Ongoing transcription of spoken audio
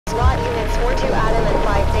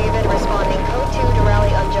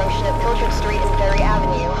Main Street and Ferry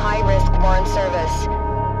Avenue, high-risk foreign service.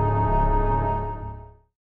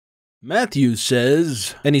 Matthew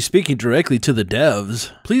says, and he's speaking directly to the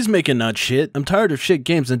devs, please make it not shit. I'm tired of shit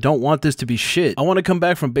games and don't want this to be shit. I want to come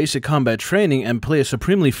back from basic combat training and play a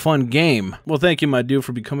supremely fun game. Well, thank you, my dude,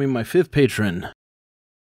 for becoming my 5th patron.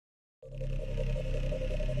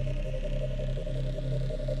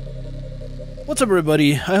 What's up,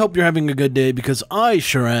 everybody? I hope you're having a good day because I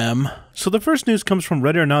sure am. So the first news comes from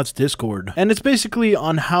Ready or Not's Discord, and it's basically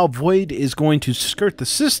on how Void is going to skirt the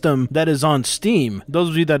system that is on Steam. Those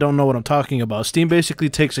of you that don't know what I'm talking about, Steam basically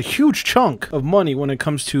takes a huge chunk of money when it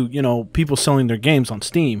comes to, you know, people selling their games on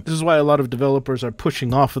Steam. This is why a lot of developers are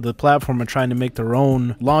pushing off of the platform and trying to make their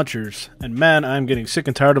own launchers. And man, I'm getting sick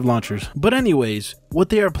and tired of launchers. But anyways, what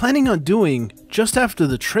they are planning on doing just after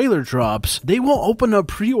the trailer drops, they will open up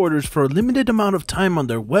pre-orders for a limited amount of time on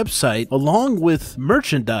their website, along with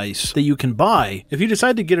merchandise that you can buy. If you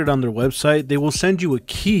decide to get it on their website, they will send you a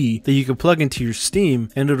key that you can plug into your Steam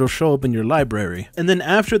and it'll show up in your library. And then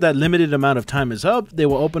after that limited amount of time is up, they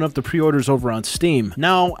will open up the pre-orders over on Steam.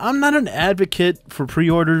 Now, I'm not an advocate for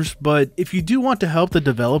pre-orders, but if you do want to help the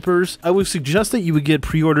developers, I would suggest that you would get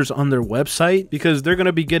pre-orders on their website because they're going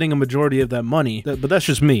to be getting a majority of that money. But that's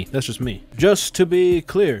just me. That's just me. Just to be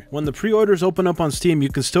clear, when the pre-orders open up on Steam, you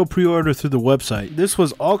can still pre-order through the website. This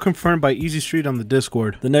was all confirmed by Easy Street on the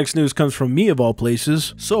Discord. The next news comes from me, of all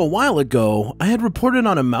places. So a while ago, I had reported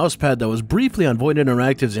on a mousepad that was briefly on Void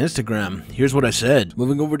Interactive's Instagram. Here's what I said.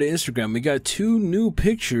 Moving over to Instagram, we got 2 new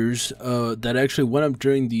pictures that actually went up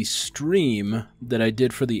during the stream that I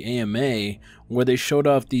did for the AMA, where they showed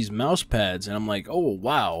off these mouse pads, and I'm like, oh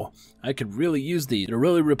wow, I could really use these to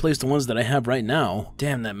really replace the ones that I have right now.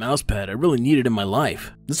 Damn, that mouse pad, I really need it in my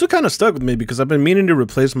life. This one kind of stuck with me because I've been meaning to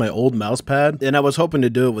replace my old mouse pad, and I was hoping to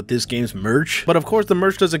do it with this game's merch. But of course the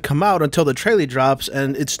merch doesn't come out until the trailer drops,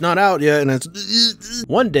 and it's not out yet, and it's...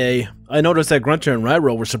 One day, I noticed that Grunter and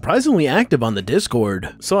Ryro were surprisingly active on the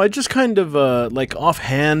Discord. So I just kind of, like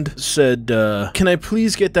offhand said, can I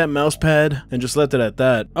please get that mouse pad? And just left it at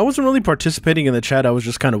that. I wasn't really participating in the chat, I was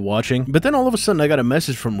just kind of watching. But then all of a sudden I got a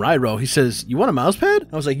message from Ryro. He says, you want a mouse pad?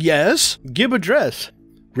 I was like, yes. Give address.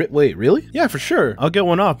 Wait, really? Yeah, for sure. I'll get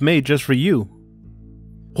one off made just for you.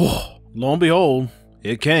 Oh, lo and behold.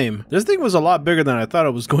 It came. This thing was a lot bigger than I thought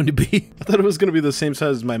it was going to be. I thought it was going to be the same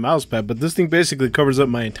size as my mouse pad, but this thing basically covers up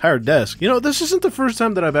my entire desk. You know, this isn't the first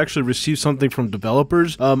time that I've actually received something from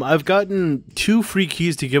developers. I've gotten 2 free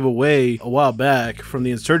keys to give away a while back from the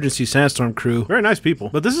Insurgency Sandstorm crew. Very nice people.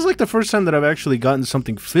 But this is like the first time that I've actually gotten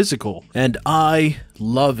something physical, and I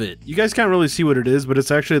love it. You guys can't really see what it is, but it's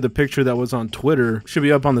actually the picture that was on Twitter. Should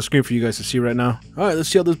be up on the screen for you guys to see right now. All right, let's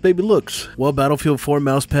see how this baby looks. Well, Battlefield 4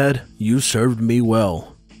 mousepad, you served me well.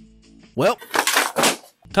 Well,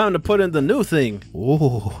 time to put in the new thing.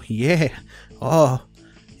 Oh, yeah. Oh,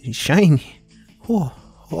 it's shiny. Oh,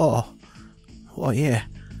 yeah.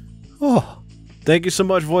 Oh. Thank you so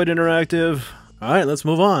much, Void Interactive. All right, let's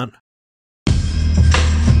move on.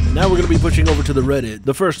 Now we're going to be pushing over to the Reddit.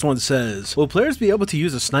 The first one says, will players be able to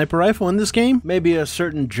use a sniper rifle in this game? Maybe a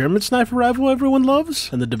certain German sniper rifle everyone loves?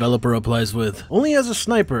 And the developer replies with, only as a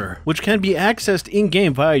sniper, which can be accessed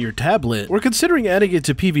in-game via your tablet. We're considering adding it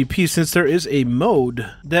to PvP since there is a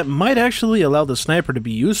mode that might actually allow the sniper to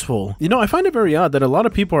be useful. You know, I find it very odd that a lot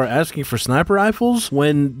of people are asking for sniper rifles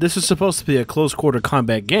when this is supposed to be a close quarter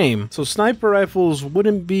combat game. So sniper rifles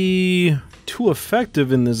wouldn't be too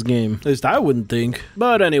effective in this game. At least I wouldn't think.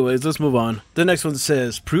 But anyways, let's move on. The next one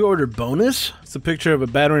says, pre-order bonus? It's a picture of a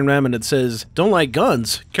battering ram and it says, don't like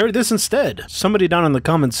guns, carry this instead. Somebody down in the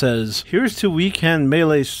comments says, here's to weak-hand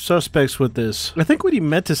melee suspects with this. I think what he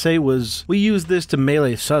meant to say was, we use this to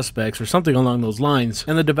melee suspects or something along those lines.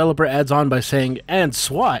 And the developer adds on by saying, and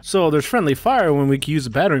SWAT. So there's friendly fire when we can use a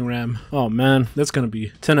battering ram. Oh man, that's gonna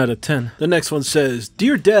be 10 out of 10. The next one says,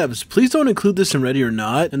 dear devs, please don't include this in Ready or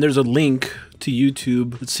Not. And there's a link to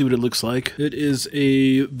YouTube. Let's see what it looks like. It is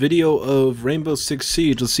a video of Rainbow Six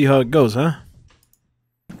Siege. Let's see how it goes, huh?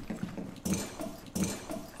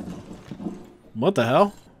 What the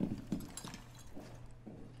hell?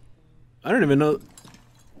 I don't even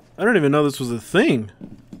know this was a thing.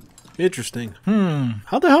 Interesting.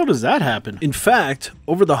 How the hell does that happen? In fact,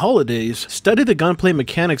 over the holidays, study the gunplay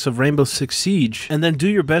mechanics of Rainbow Six Siege, and then do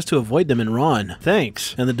your best to avoid them in RoN.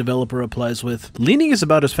 Thanks. And the developer replies with, leaning is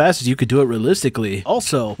about as fast as you could do it realistically.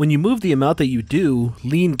 Also, when you move the amount that you do,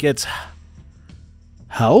 lean gets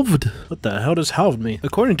Halved? What the hell does halved mean?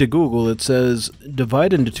 According to Google, it says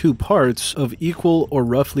divide into two parts of equal or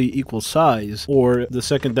roughly equal size. Or the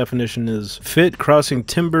second definition is fit crossing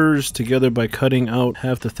timbers together by cutting out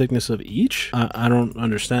half the thickness of each? I don't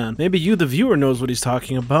understand. Maybe you, the viewer, knows what he's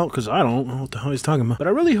talking about, because I don't know what the hell he's talking about. But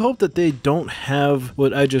I really hope that they don't have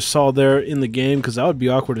what I just saw there in the game, because that would be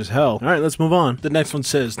awkward as hell. Alright, let's move on. The next one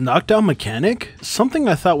says knockdown mechanic? Something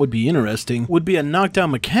I thought would be interesting would be a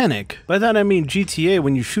knockdown mechanic. By that I mean GTA,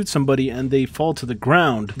 when you shoot somebody and they fall to the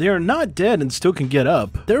ground, they are not dead and still can get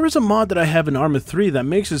up. There is a mod that I have in Arma 3 that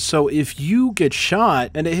makes it so if you get shot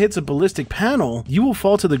and it hits a ballistic panel, you will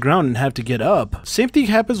fall to the ground and have to get up. Same thing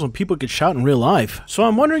happens when people get shot in real life. So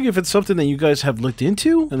I'm wondering if it's something that you guys have looked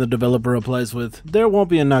into? And the developer replies with, there won't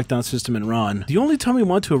be a knockdown system in RoN. The only time we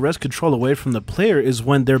want to arrest control away from the player is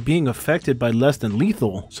when they're being affected by less than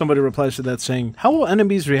lethal. Somebody replies to that saying, how will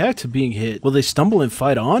enemies react to being hit? Will they stumble and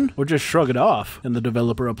fight on? Or just shrug it off? And the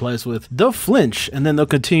developer replies with, they'll flinch and then they'll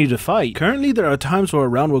continue to fight. Currently there are times where a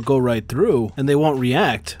round will go right through and they won't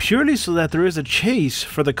react, purely so that there is a chase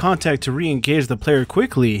for the contact to re-engage the player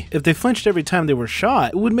quickly. If they flinched every time they were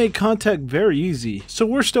shot, it would make contact very easy. So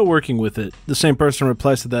we're still working with it. The same person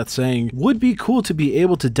replies to that saying, would be cool to be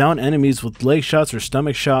able to down enemies with leg shots or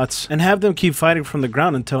stomach shots and have them keep fighting from the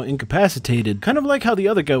ground until incapacitated. Kind of like how the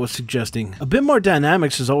other guy was suggesting. A bit more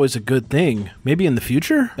dynamics is always a good thing. Maybe in the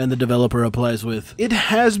future? And the developer replies with, it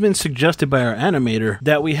has been suggested by our animator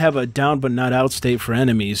that we have a down but not out state for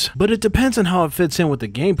enemies, but it depends on how it fits in with the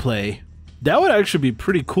gameplay. That would actually be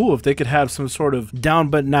pretty cool if they could have some sort of down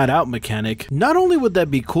but not out mechanic. Not only would that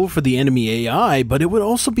be cool for the enemy AI, but it would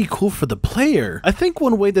also be cool for the player. I think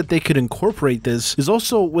one way that they could incorporate this is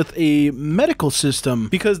also with a medical system,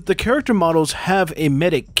 because the character models have a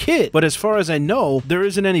medic kit, but as far as I know, there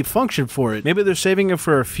isn't any function for it. Maybe they're saving it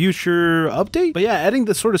for a future update? But yeah, adding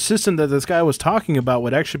the sort of system that this guy was talking about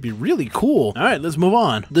would actually be really cool. Alright, let's move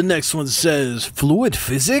on. The next one says, fluid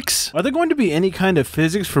physics? Are there going to be any kind of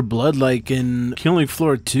physics for blood like in Killing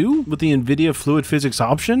Floor 2 with the NVIDIA fluid physics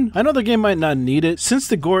option? I know the game might not need it since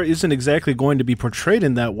the gore isn't exactly going to be portrayed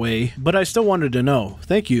in that way, but I still wanted to know.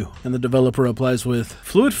 Thank you. And the developer replies with,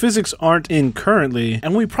 fluid physics aren't in currently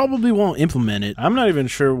and we probably won't implement it. I'm not even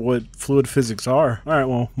sure what fluid physics are. Alright,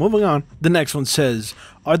 well, moving on. The next one says,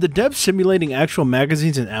 are the devs simulating actual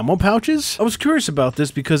magazines and ammo pouches? I was curious about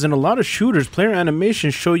this because in a lot of shooters, player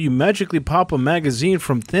animations show you magically pop a magazine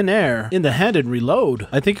from thin air in the hand and reload.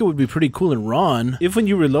 I think it would be pretty cool in RoN if when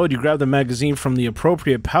you reload you grab the magazine from the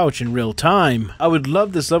appropriate pouch in real time. I would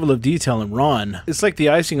love this level of detail in RoN. It's like the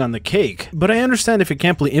icing on the cake, but I understand if it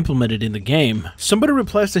can't be implemented in the game. Somebody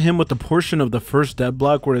replies to him with the portion of the first dev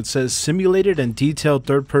block where it says simulated and detailed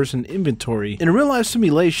third-person inventory. In a real-life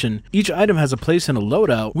simulation, each item has a place in a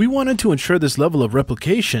loadout. We wanted to ensure this level of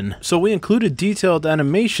replication, so we included detailed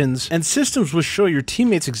animations and systems which show your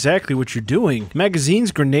teammates exactly what you're doing.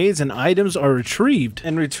 Magazines, grenades, and items are retrieved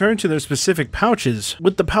and returned to their specific pouches,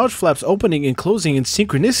 with the pouch flaps opening and closing in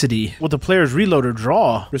synchronicity with the player's reload or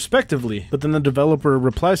draw, respectively. But then the developer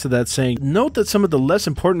replies to that saying, note that some of the less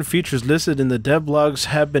important features listed in the dev logs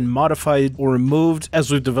have been modified or removed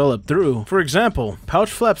as we've developed through. For example,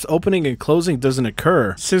 pouch flaps opening and closing doesn't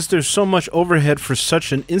occur, since there's so much overhead for such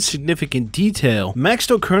an insignificant detail. Mags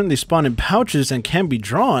still currently spawn in pouches and can be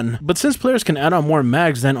drawn, but since players can add on more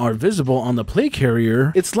mags than are visible on the play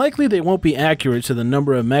carrier, it's likely they won't be accurate to the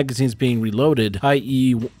number of magazines being reloaded,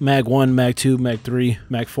 i.e. mag 1, mag 2, mag 3,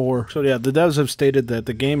 mag 4. So yeah, the devs have stated that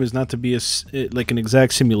the game is not to be like an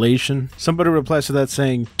exact simulation. Somebody replies to that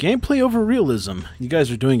saying, gameplay over realism. You guys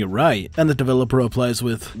are doing it right. And the developer replies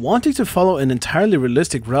with, wanting to follow an entirely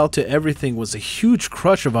realistic route to everything was a huge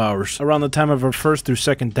crutch of ours around the time of our first through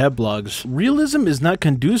second dev blogs. Realism is not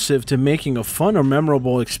conducive to making a fun or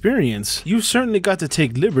memorable experience. You've certainly got to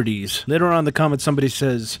take liberties. Later on in the comment somebody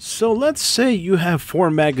says, so let's say you have 4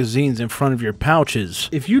 magazines in front of your pouches.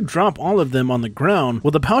 If you drop all of them on the ground,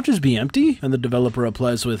 will the pouches be empty? And the developer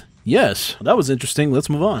replies with, yes. That was interesting. Let's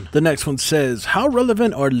move on. The next one says, how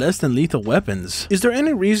relevant are less than lethal weapons? Is there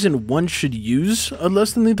any reason one should use a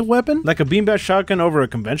less than lethal weapon? Like a beanbag shotgun over a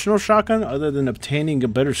conventional shotgun other than obtaining a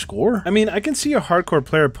better score? I mean, I can see a hardcore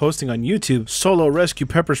player posting on YouTube, solo rescue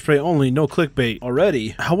pepper spray only, no clickbait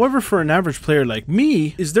already. However, for an average player like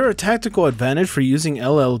me, is there a tactical advantage for using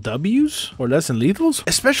LLWs or less than lethals?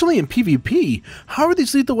 Especially in PvP, how are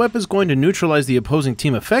these lethal weapons going to neutralize the opposing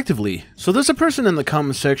team effectively? So there's a person in the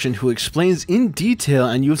comment section section who explains in detail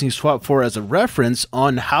and using SWAT 4 as a reference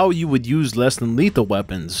on how you would use less than lethal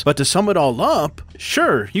weapons. But to sum it all up,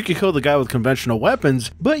 sure, you could kill the guy with conventional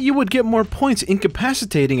weapons, but you would get more points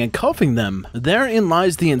incapacitating and cuffing them. Therein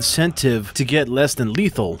lies the incentive to get less than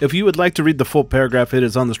lethal. If you would like to read the full paragraph, it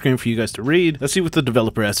is on the screen for you guys to read. Let's see what the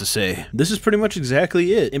developer has to say. This is pretty much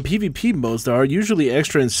exactly it. In PvP modes, there are usually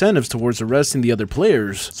extra incentives towards arresting the other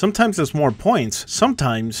players. Sometimes there's more points.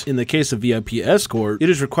 Sometimes, in the case of VIP Escort, it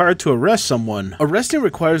is required to arrest someone. Arresting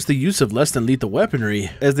requires the use of less than lethal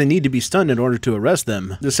weaponry, as they need to be stunned in order to arrest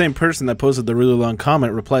them. The same person that posted the really long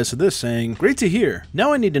comment replies to this saying, "Great to hear.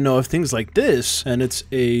 Now I need to know if things like this," and it's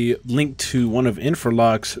a link to one of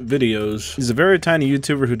Infralock's videos. He's a very tiny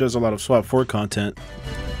YouTuber who does a lot of SWAT 4 content.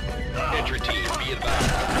 Entry team, be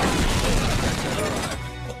advised.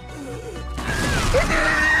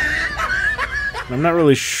 I'm not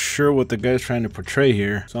really sure what the guy's trying to portray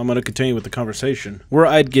here, so I'm going to continue with the conversation. Where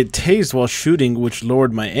I'd get tased while shooting, which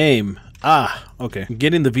lowered my aim. Ah, okay.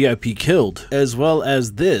 Getting the VIP killed, as well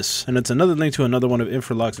as this. And it's another link to another one of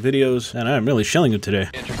Infralock's videos, and I'm really shelling him today.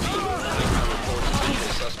 Entry team,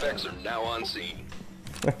 visual suspects are now on scene.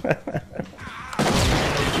 Entry team.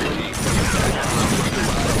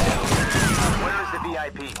 Where is the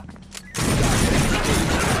VIP?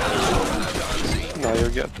 Now you'll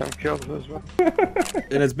get them killed as well.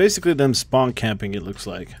 And it's basically them spawn camping, it looks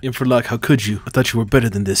like. Infralock, how could you? I thought you were better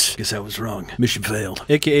than this. Guess I was wrong. Mission failed.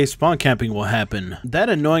 AKA spawn camping will happen. That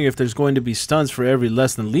and knowing if there's going to be stuns for every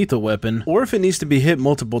less than lethal weapon, or if it needs to be hit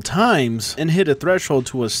multiple times and hit a threshold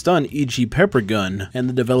to a stun, e.g. pepper gun. And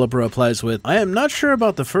the developer replies with, "I am not sure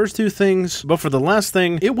about the first two things, but for the last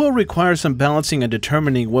thing, it will require some balancing and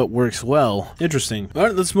determining what works well." Interesting.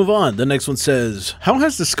 Alright, let's move on. The next one says, "How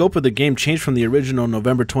has the scope of the game changed from the original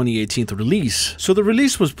November 2018 release?" So the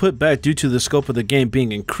release was put back due to the scope of the game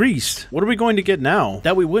being increased. What are we going to get now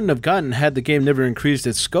that we wouldn't have gotten had the game never increased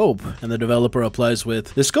its scope? And the developer replies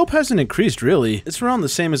with, "The scope hasn't increased really. It's around the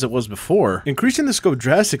same as it was before. Increasing the scope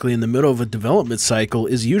drastically in the middle of a development cycle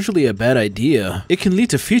is usually a bad idea. It can lead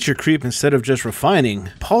to feature creep instead of just refining,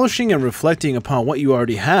 polishing and reflecting upon what you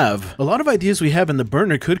already have. A lot of ideas we have in the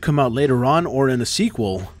burner could come out later on or in a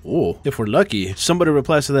sequel. Oh, if we're lucky." Somebody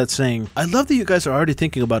replies to that saying, "I love that you guys are already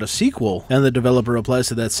thinking about a sequel." And the developer replies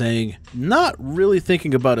to that saying, "Not really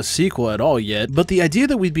thinking about a sequel at all yet, but the idea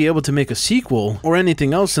that we'd be able to make a sequel or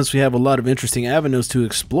anything else since we have a lot of interesting avenues to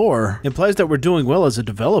explore implies that we're doing well as a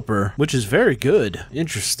developer, which is very good."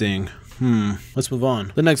 Interesting. Let's move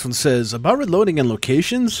on. The next one says, "About reloading and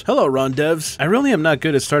locations? Hello, RoN devs. I really am not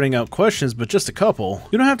good at starting out questions, but just a couple.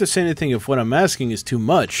 You don't have to say anything if what I'm asking is too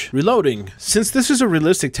much. Reloading. Since this is a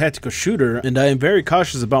realistic tactical shooter, and I am very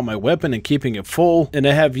cautious about my weapon and keeping it full, and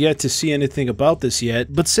I have yet to see anything about this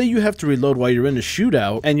yet, but say you have to reload while you're in a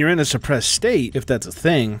shootout, and you're in a suppressed state, if that's a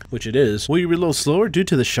thing, which it is, will you reload slower due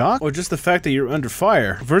to the shock, or just the fact that you're under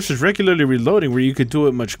fire, versus regularly reloading where you could do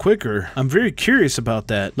it much quicker? I'm very curious about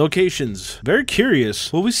that. Locations. Very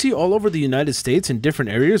curious. Will we see all over the United States in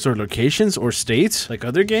different areas or locations or states like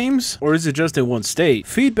other games? Or is it just in one state?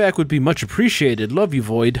 Feedback would be much appreciated. Love you,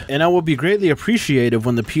 Void. And I will be greatly appreciative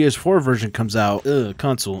when the PS4 version comes out.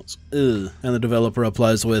 Consoles. And the developer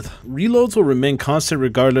replies with, "Reloads will remain constant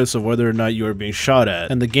regardless of whether or not you are being shot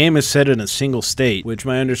at. And the game is set in a single state," which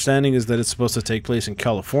my understanding is that it's supposed to take place in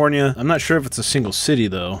California. I'm not sure if it's a single city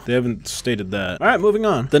though. They haven't stated that. Alright, moving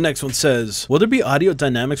on. The next one says, "Will there be audio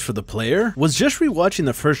dynamics for the player?" Was just rewatching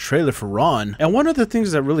the first trailer for RoN, and one of the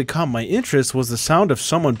things that really caught my interest was the sound of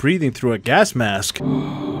someone breathing through a gas mask.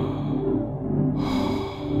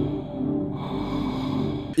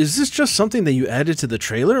 Is this just something that you added to the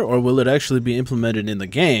trailer, or will it actually be implemented in the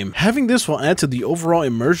game? Having this will add to the overall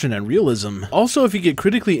immersion and realism. Also, if you get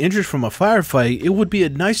critically injured from a firefight, it would be a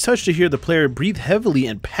nice touch to hear the player breathe heavily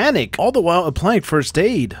and panic, all the while applying first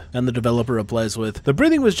aid. And the developer replies with, "The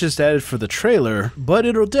breathing was just added for the trailer, but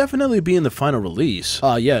it'll definitely be in the final release."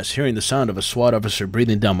 Ah yes, hearing the sound of a SWAT officer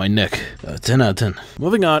breathing down my neck. 10 out of 10.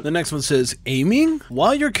 Moving on, the next one says, "Aiming?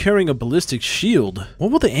 While you're carrying a ballistic shield, what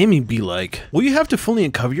will the aiming be like? Will you have to fully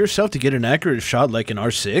uncover yourself to get an accurate shot like in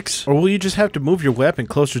R6? Or will you just have to move your weapon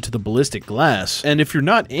closer to the ballistic glass? And if you're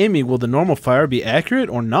not aiming, will the normal fire be accurate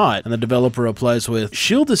or not?" And the developer replies with,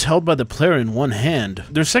 "Shield is held by the player in one hand.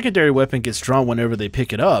 Their secondary weapon gets drawn whenever they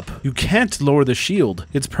pick it up. You can't lower the shield.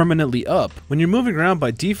 It's permanently up. When you're moving around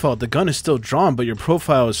by default, the gun is still drawn, but your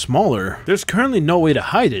profile is smaller. There's currently no way to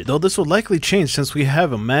hide it, though this will likely change since we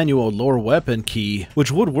have a manual lower weapon key, which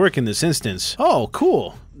would work in this instance." Oh,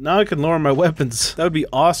 cool. Now I can lower my weapons. That would be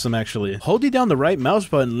awesome, actually. Holding down the right mouse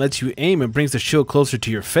button lets you aim and brings the shield closer to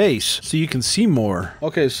your face, so you can see more.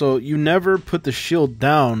 Okay, so you never put the shield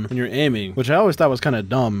down when you're aiming, which I always thought was kind of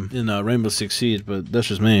dumb in Rainbow Six Siege, but that's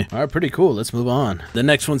just me. Alright, pretty cool. Let's move on. The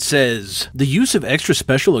next one says, the use of extra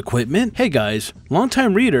special equipment? Hey guys,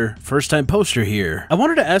 long-time reader, first-time poster here. I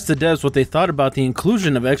wanted to ask the devs what they thought about the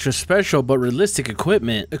inclusion of extra special but realistic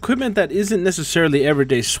equipment. Equipment that isn't necessarily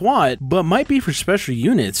everyday SWAT, but might be for special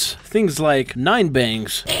units. Things like 9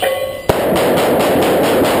 bangs.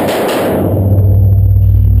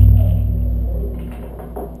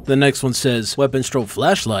 The next one says, weapon strobe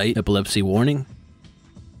flashlight, epilepsy warning.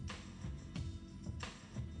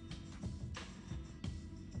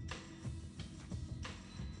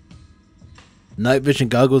 Night vision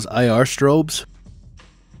goggles, IR strobes.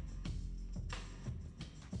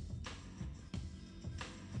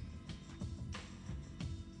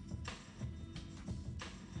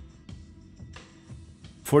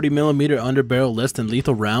 .40mm underbarrel less than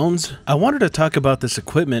lethal rounds? I wanted to talk about this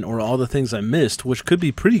equipment or all the things I missed, which could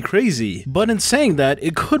be pretty crazy. But in saying that,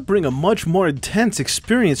 it could bring a much more intense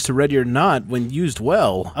experience to Ready or Not when used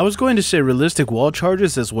well. I was going to say realistic wall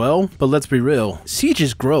charges as well, but let's be real. Siege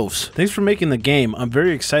is gross. Thanks for making the game. I'm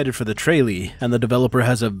very excited for the trailer, and the developer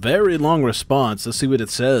has a very long response. Let's see what it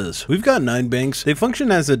says. We've got 9 bangs. They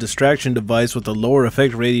function as a distraction device with a lower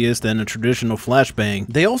effect radius than a traditional flashbang.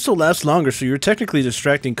 They also last longer, so you're technically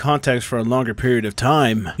distracting contacts for a longer period of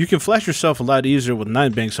time. You can flash yourself a lot easier with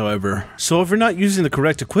 9 bangs, however. So if you're not using the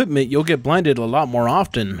correct equipment, you'll get blinded a lot more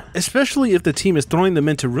often. Especially if the team is throwing them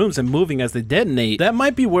into rooms and moving as they detonate. That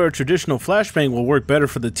might be where a traditional flashbang will work better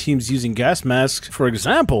for the teams using gas masks. For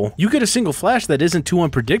example, you get a single flash that isn't too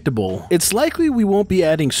unpredictable. It's likely we won't be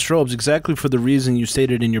adding strobes exactly for the reason you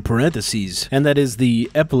stated in your parentheses, and that is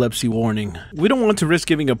the epilepsy warning. We don't want to risk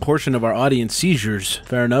giving a portion of our audience seizures.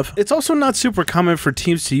 Fair enough. It's also not super common for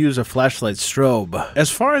teams to use a flashlight strobe.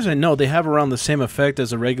 As far as I know, they have around the same effect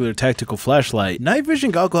as a regular tactical flashlight. Night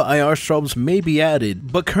vision goggle IR strobes may be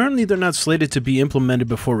added, but currently they're not slated to be implemented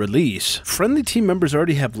before release. Friendly team members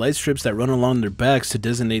already have light strips that run along their backs to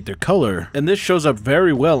designate their color, and this shows up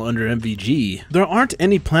very well under MVG. There aren't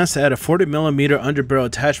any plans to add a 40mm underbarrel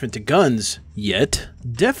attachment to guns yet.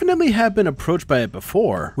 Definitely have been approached by it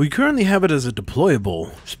before. We currently have it as a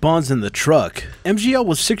deployable. Spawns in the truck. MGL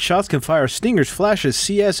with 6 shots can fire stingers, flashes,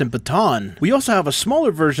 CS, and baton. We also have a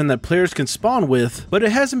smaller version that players can spawn with, but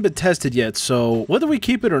it hasn't been tested yet, so whether we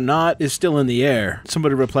keep it or not is still in the air.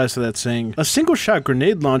 Somebody replies to that saying, a single shot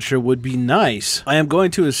grenade launcher would be nice. I am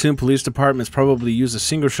going to assume police departments probably use a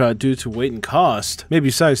single shot due to weight and cost.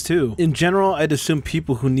 Maybe size too. In general, I'd assume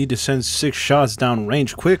people who need to send 6 shots down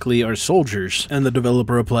range quickly are soldiers. And the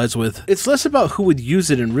developer replies with, it's less about who would use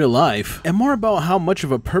it in real life, and more about how much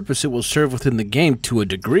of a purpose it will serve within the game to a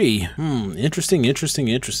degree. Interesting.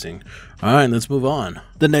 Alright, let's move on.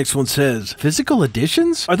 The next one says, physical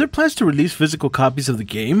editions? Are there plans to release physical copies of the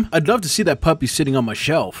game? I'd love to see that puppy sitting on my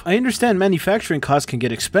shelf. I understand manufacturing costs can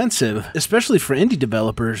get expensive, especially for indie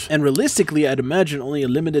developers, and realistically I'd imagine only a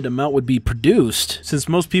limited amount would be produced, since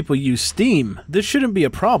most people use Steam. This shouldn't be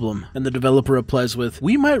a problem, and the developer replies with,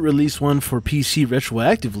 we might release one for PC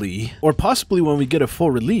retroactively, or possibly when we get a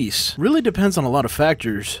full release. Really depends on a lot of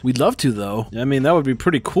factors. We'd love to though. I mean, that would be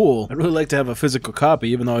pretty cool. I'd really like to have a physical copy,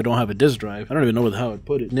 even though I don't have a disk drive. I don't even know how I'd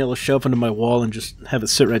put it. Nail a shelf into my wall and just have it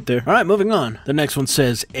sit right there. Alright, moving on. The next one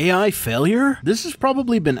says, AI failure? This has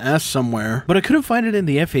probably been asked somewhere, but I couldn't find it in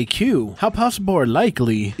the FAQ. How possible or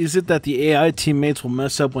likely is it that the AI teammates will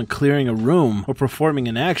mess up when clearing a room or performing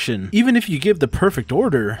an action, even if you give the perfect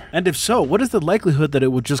order? And if so, what is the likelihood that it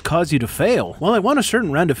will just cause you to fail? While I want a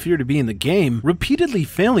certain round of fear to be in the game, repeatedly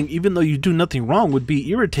failing even though you do nothing wrong would be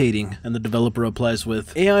irritating. And the developer replies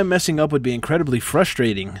with, AI messing up would be incredibly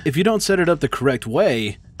frustrating. If you don't set it up the correct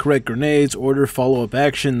way, correct grenades, order follow-up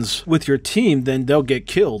actions with your team, then they'll get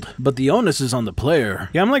killed. But the onus is on the player.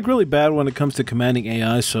 Yeah, I'm like really bad when it comes to commanding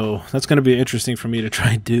AI, so that's going to be interesting for me to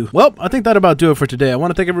try and do. Well, I think that'll about do it for today. I want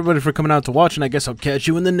to thank everybody for coming out to watch, and I guess I'll catch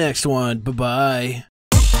you in the next one. Bye-bye.